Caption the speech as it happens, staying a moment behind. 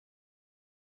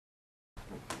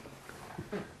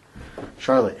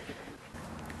Charlotte.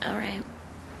 Alright.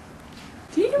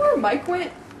 Do you know where Mike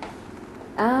went?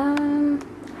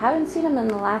 Haven't seen him in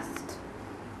the last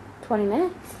 20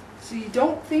 minutes. So you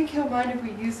don't think he'll mind if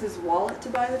we use his wallet to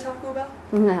buy the Taco Bell?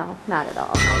 No, not at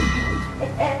all.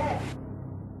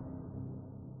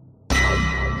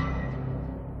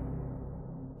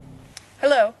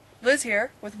 Hello, Liz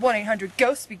here with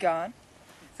 1-800-GHOSTS-BE-GONE.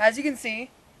 As you can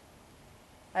see,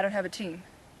 I don't have a team.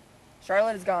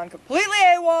 Charlotte is gone completely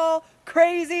AWOL,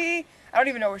 crazy. I don't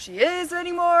even know where she is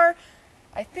anymore.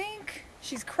 I think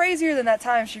she's crazier than that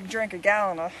time she drank a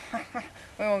gallon of...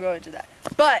 We won't go into that.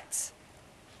 But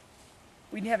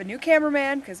we have a new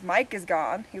cameraman because Mike is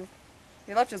gone. He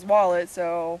left his wallet,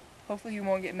 so hopefully he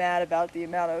won't get mad about the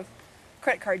amount of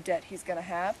credit card debt he's going to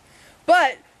have.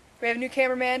 But we have a new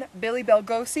cameraman, Billy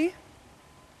Belgosi,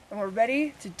 and we're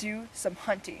ready to do some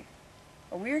hunting.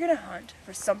 And we're going to hunt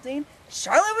for something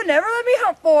Charlotte would never let me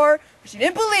hunt for, but she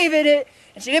didn't believe in it,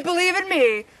 and she didn't believe in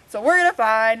me, so we're going to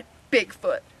find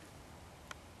Bigfoot.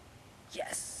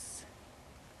 Yes.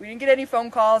 We didn't get any phone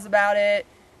calls about it.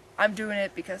 I'm doing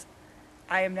it because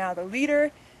I am now the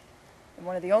leader and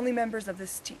one of the only members of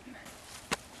this team.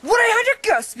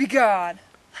 1-800-GHOSTS-BE-GONE!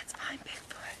 Let's find Bigfoot.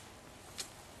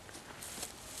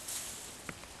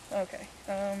 Okay,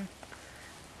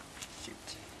 shoot.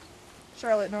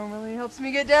 Charlotte normally helps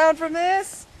me get down from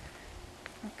this.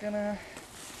 I'm gonna...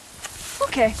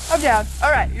 Okay, I'm down.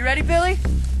 Alright, you ready, Billy?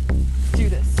 Do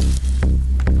this.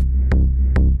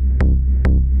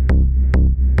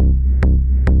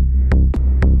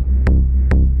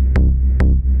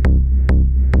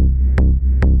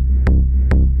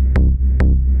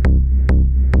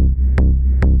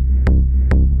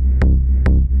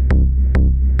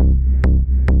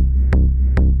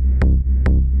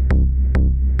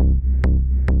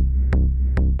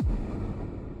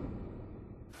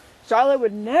 Charlotte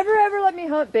would never ever let me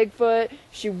hunt Bigfoot.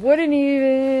 She wouldn't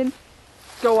even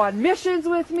go on missions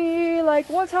with me. Like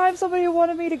one time somebody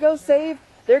wanted me to go save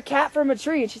their cat from a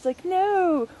tree and she's like,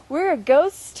 no, we're a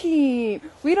ghost team.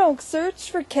 We don't search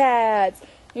for cats.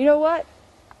 You know what?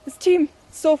 This team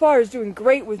so far is doing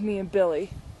great with me and Billy.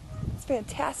 It's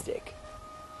fantastic.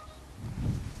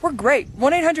 We're great.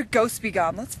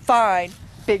 1-800-GHOSTS-BE-GONE. Let's find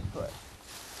Bigfoot.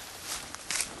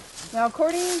 Now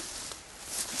according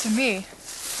to me,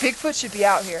 Bigfoot should be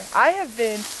out here. I have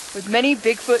been with many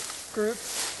Bigfoot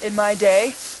groups in my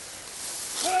day,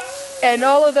 and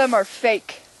all of them are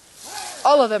fake.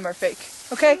 All of them are fake,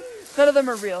 okay? None of them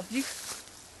are real. Do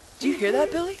you hear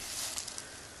that, Billy?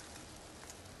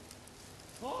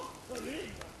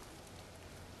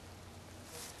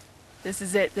 This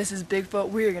is it. This is Bigfoot.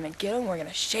 We're gonna get him. We're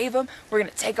gonna shave him. We're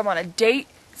gonna take him on a date.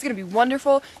 It's gonna be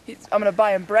wonderful. I'm gonna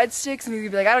buy him breadsticks, and he's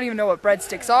gonna be like, I don't even know what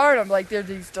breadsticks are. And I'm like, they're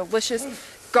these delicious,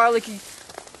 garlicky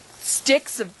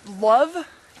sticks of love.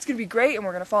 It's gonna be great, and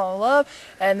we're gonna fall in love.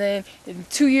 And then in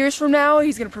 2 years from now,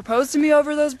 he's gonna propose to me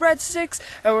over those breadsticks,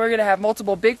 and we're gonna have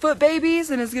multiple Bigfoot babies,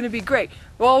 and it's gonna be great.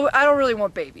 Well, I don't really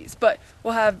want babies, but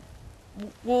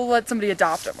we'll let somebody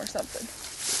adopt them or something.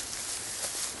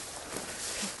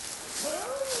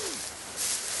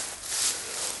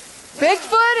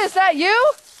 Bigfoot, is that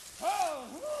you?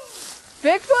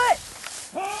 Bigfoot?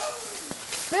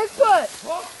 Bigfoot!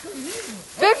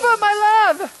 Bigfoot, my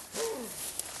love!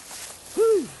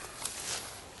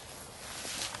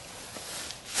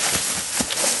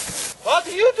 What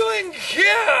are you doing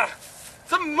here?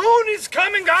 The moon is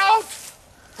coming out!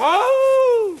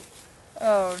 Oh!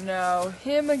 Oh no,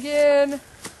 him again.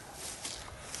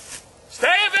 Stay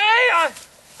away!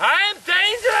 I am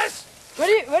dangerous! What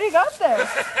do you got there?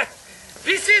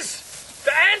 This is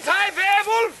the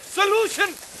anti-werewolf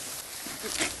solution!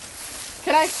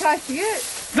 Can I see it?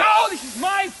 No, this is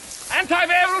my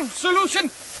anti-werewolf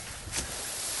solution!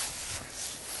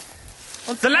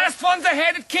 The last one they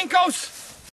had at Kinko's.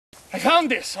 I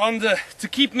found this to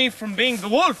keep me from being the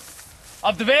wolf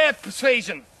of the bear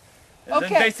persuasion. And Okay.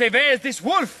 then they say, where is this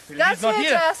wolf? That's He's not here.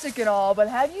 fantastic and all, but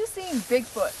have you seen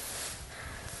Bigfoot?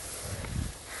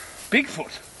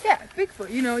 Bigfoot? Yeah, Bigfoot.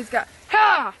 You know, he's got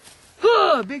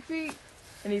big feet,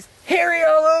 and he's hairy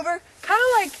all over. Kind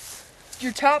of like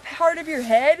your top part of your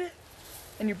head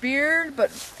and your beard, but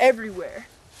everywhere.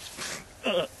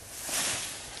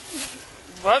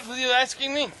 What were you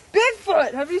asking me?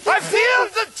 Bigfoot! Have you seen I feel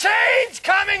the change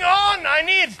coming on!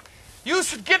 You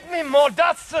should give me more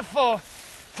dust for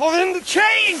him to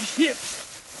change here.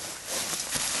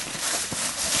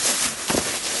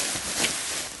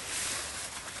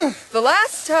 The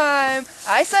last time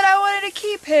I said I wanted to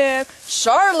keep him,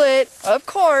 Charlotte, of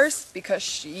course, because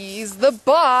she's the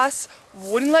boss,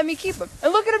 wouldn't let me keep him.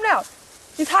 And look at him now.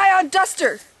 He's high on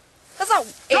duster. That's not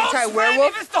Don't spray me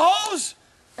anti-werewolf. with the hose!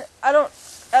 I don't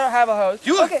have a hose.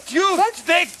 You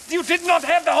did not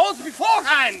have the hose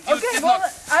beforehand! You Okay, did well,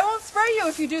 not... I won't spray you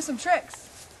if you do some tricks.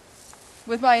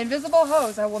 With my invisible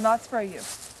hose, I will not spray you.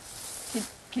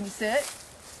 Can you sit?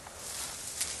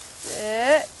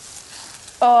 Sit.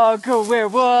 Oh, good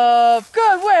werewolf!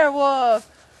 Good werewolf!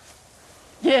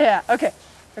 Yeah, okay.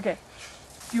 Okay.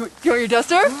 You want your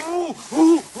duster? Go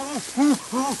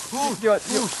get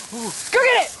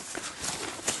it!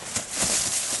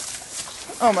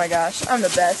 Oh my gosh, I'm the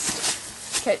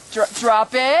best. Okay,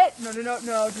 drop it. No, drop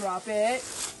it.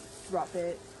 Drop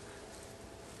it.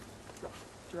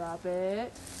 Drop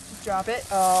it. Drop it.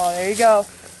 Oh, there you go.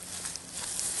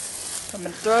 I'm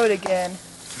gonna throw it again.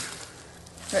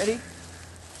 Ready?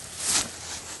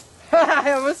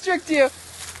 I almost tricked you.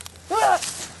 Ah!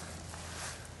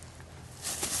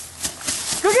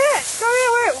 Go get it! Go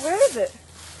get it! Where is it?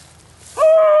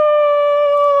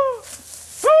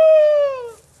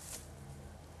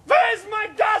 Where's my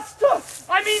duster?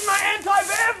 I mean my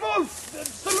anti-werewolf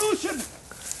solution.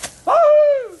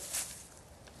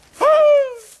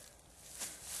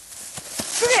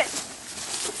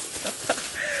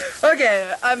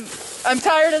 Okay, I'm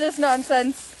tired of this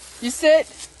nonsense. You sit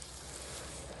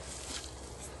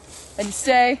and you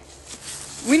stay.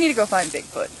 We need to go find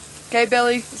Bigfoot. Okay,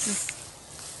 Billy? This is...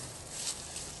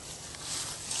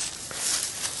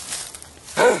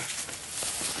 Are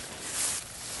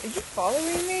you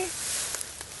following me?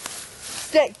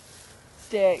 Stay.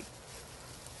 Stay.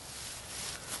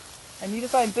 I need to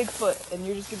find Bigfoot, and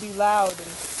you're just gonna be loud.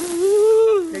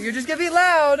 No, you're just gonna be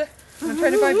loud. I'm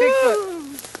trying to find Bigfoot.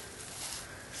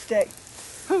 Stay.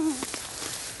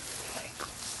 Okay.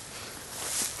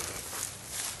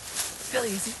 Billy,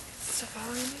 is he still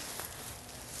following me?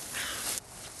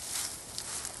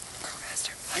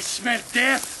 I smell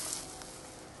death.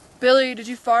 Billy, did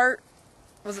you fart?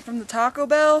 Was it from the Taco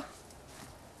Bell?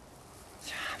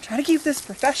 I'm trying to keep this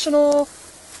professional,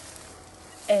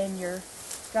 and your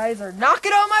guys are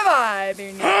knocking on my vibe.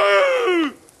 And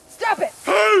stop it!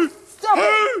 Stop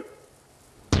it!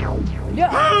 Yeah.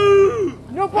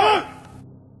 No ball.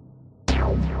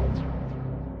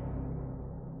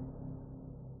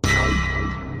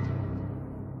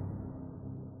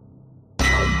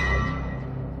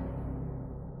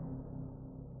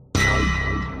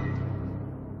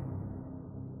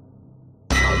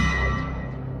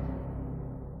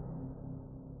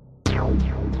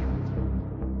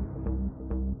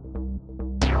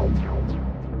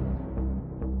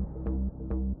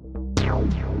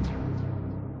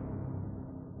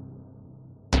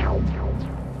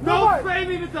 Don't spray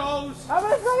me with the hose. I'm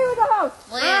gonna spray you with the hose.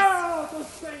 Liz. No, don't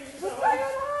spray me with the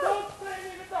hose. Don't spray me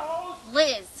with the hose.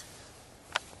 Liz.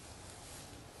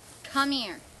 Come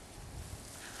here.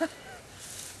 Wait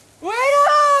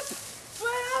up!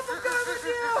 Wait up! I'm going with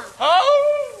you.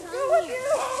 Oh! Go with you.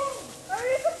 I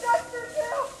need the duster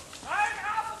too. I'm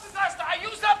out of the duster. I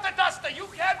used up the duster. You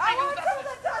can't I use want to throw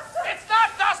the duster. It's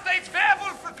not duster. It's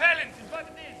werewolf repellent. Is what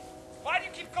it is. Why do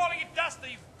you keep calling it duster,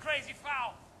 you crazy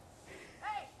foul?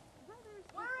 Hey.